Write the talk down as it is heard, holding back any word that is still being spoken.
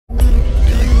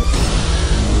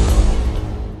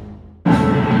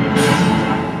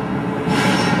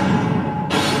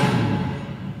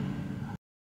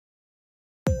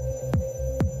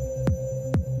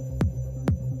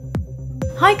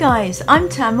Hi guys, I'm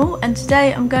Tamil and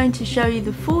today I'm going to show you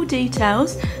the full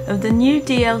details of the new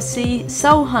DLC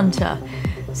Soul Hunter.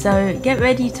 So get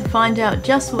ready to find out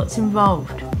just what's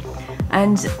involved.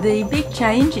 And the big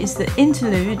change is the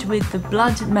interlude with the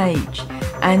Blood Mage,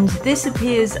 and this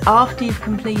appears after you've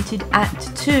completed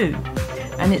Act 2.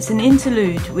 And it's an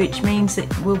interlude, which means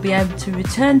that we'll be able to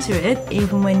return to it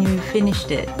even when you've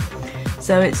finished it.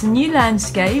 So it's a new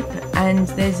landscape, and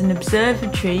there's an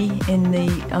observatory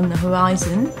on the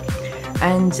horizon,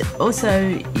 and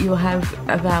also you'll have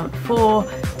about 4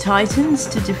 titans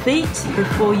to defeat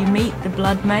before you meet the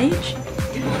Blood Mage,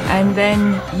 and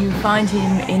then you find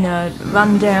him in a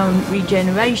rundown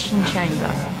regeneration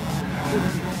chamber,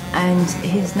 and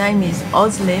his name is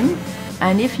Oslim,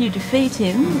 and if you defeat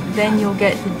him then you'll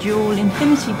get the dual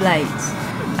infinity blades.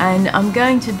 And I'm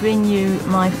going to bring you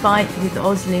my fight with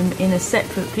Oslim in a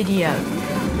separate video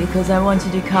because I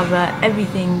wanted to cover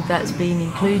everything that's been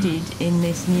included in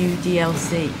this new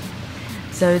DLC.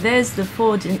 So there's the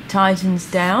 4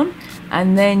 titans down,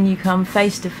 and then you come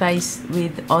face to face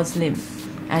with Oslim,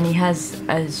 and he has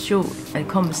a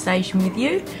conversation with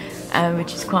you,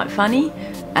 which is quite funny,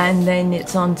 and then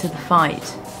it's on to the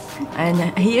fight.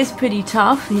 And he is pretty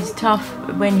tough. He's tough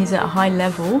when he's at a high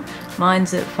level.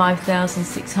 Mine's at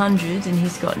 5,600 and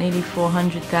he's got nearly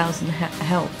 400,000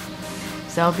 health.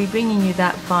 So I'll be bringing you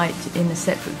that fight in a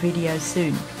separate video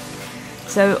soon.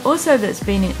 So also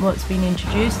what's been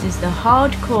introduced is the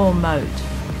hardcore mode,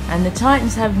 and the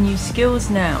titans have new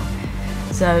skills now.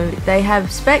 So they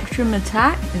have spectrum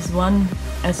attack is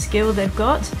a skill they've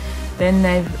got. Then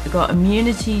they've got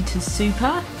immunity to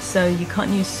super, so you can't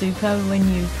use super when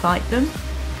you fight them.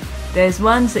 There's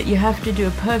ones that you have to do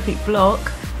a perfect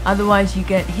block, otherwise you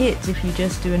get hit if you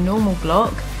just do a normal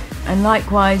block. And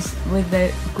likewise with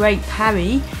the great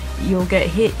parry, you'll get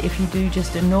hit if you do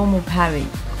just a normal parry.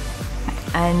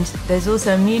 And there's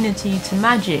also immunity to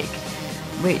magic,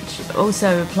 which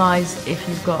also applies if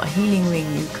you've got a healing ring.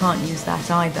 You can't use that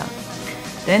either.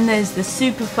 Then there's the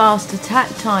super fast attack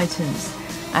titans,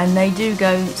 and they do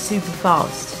go super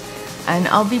fast, and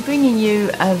I'll be bringing you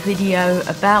a video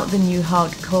about the new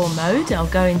hardcore mode. I'll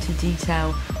go into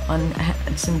detail on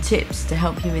some tips to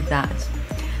help you with that.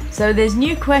 So there's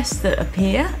new quests that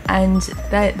appear, and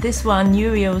this one,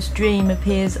 Uriel's Dream,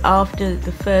 appears after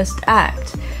the first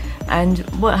act, and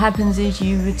what happens is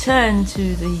you return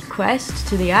to the quest,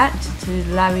 to the act, to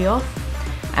Larioth,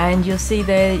 and you'll see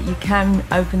there you can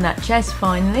open that chest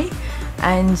finally.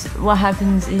 And what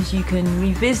happens is you can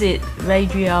revisit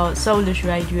Solus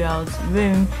Radrial's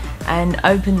room and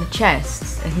open the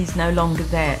chests, and he's no longer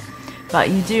there.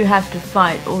 But you do have to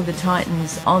fight all the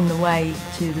titans on the way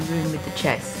to the room with the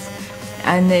chests.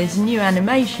 And there's a new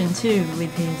animation too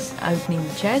with his opening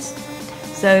the chest.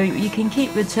 So you can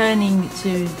keep returning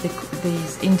to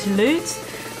these interludes,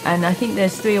 and I think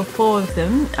there's 3 or 4 of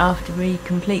them after we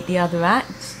complete the other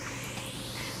acts.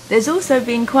 There's also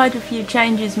been quite a few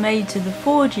changes made to the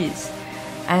forges,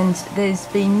 and there's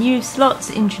been new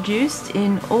slots introduced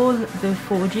in all the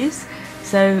forges,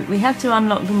 so we have to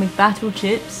unlock them with battle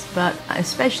chips, but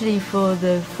especially for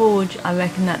the forge I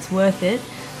reckon that's worth it,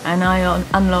 and I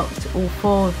unlocked all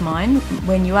 4 of mine.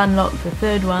 When you unlock the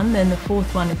 3rd one, then the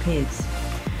 4th one appears.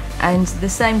 And the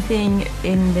same thing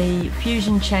in the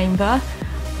fusion chamber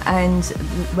and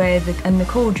the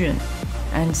cauldron.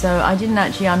 And so I didn't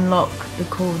actually unlock the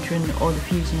cauldron or the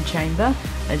fusion chamber.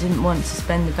 I didn't want to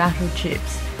spend the battle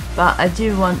chips, but I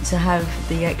do want to have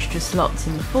the extra slots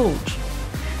in the forge.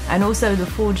 And also the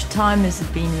forge timers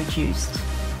have been reduced.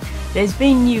 There's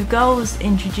been new goals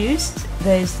introduced.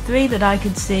 There's 3 that I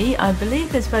could see. I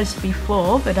believe there's supposed to be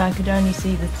 4, but I could only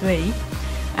see the 3.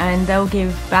 And they'll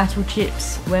give battle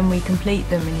chips when we complete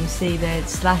them, and you see there's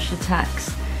slash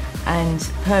attacks and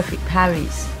perfect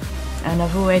parries. And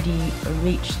I've already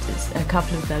reached a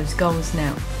couple of those goals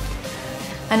now.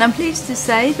 And I'm pleased to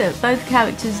say that both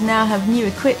characters now have new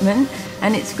equipment,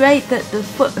 and it's great that the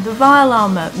Vile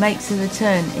armour makes a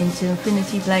return into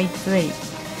Infinity Blade 3.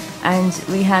 And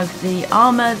we have the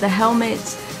armour, the helmet,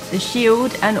 the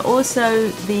shield, and also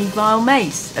the Vile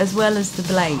mace, as well as the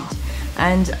blade.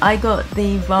 And I got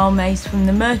the Vile mace from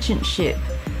the merchant ship,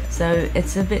 so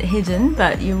it's a bit hidden,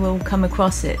 but you will come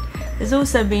across it. There's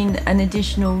also been an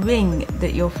additional ring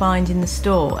that you'll find in the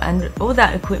store, and all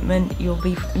that equipment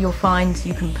you'll find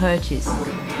you can purchase.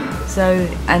 So,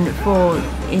 and for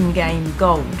in-game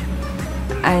gold.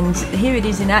 And here it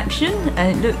is in action,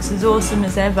 and it looks as awesome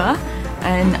as ever.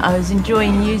 And I was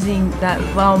enjoying using that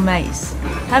Vile mace.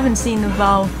 Haven't seen the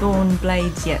Vile Thorn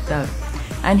blades yet though.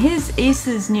 And here's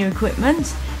Issa's new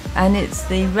equipment, and it's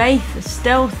the Wraith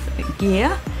stealth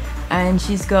gear. And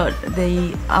she's got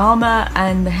the armor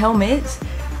and the helmet,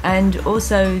 and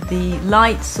also the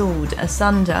light sword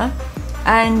asunder,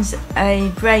 and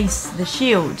a brace, the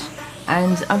shield.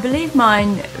 And I believe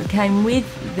mine came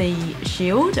with the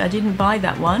shield. I didn't buy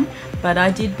that one, but I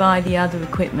did buy the other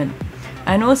equipment.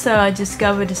 And also I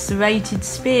discovered a serrated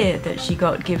spear that she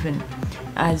got given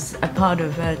as a part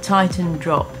of a Titan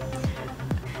drop.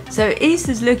 So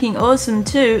Issa's looking awesome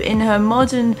too in her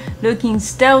modern looking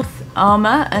stealth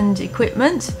armor and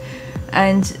equipment,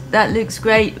 and that looks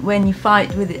great when you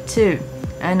fight with it too.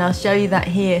 And I'll show you that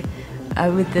here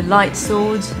with the light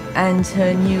sword and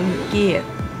her new gear.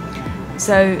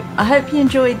 So I hope you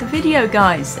enjoyed the video,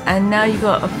 guys, and now you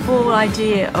got a full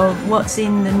idea of what's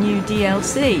in the new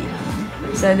DLC.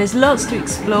 So there's lots to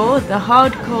explore. The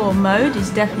hardcore mode is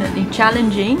definitely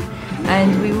challenging,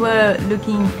 and we were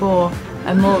looking for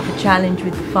more of a challenge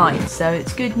with the fight, so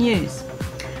it's good news.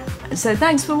 So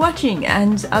thanks for watching,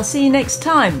 and I'll see you next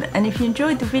time. And if you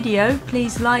enjoyed the video,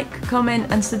 please like,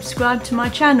 comment and subscribe to my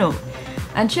channel,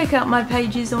 and check out my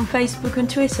pages on Facebook and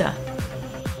Twitter.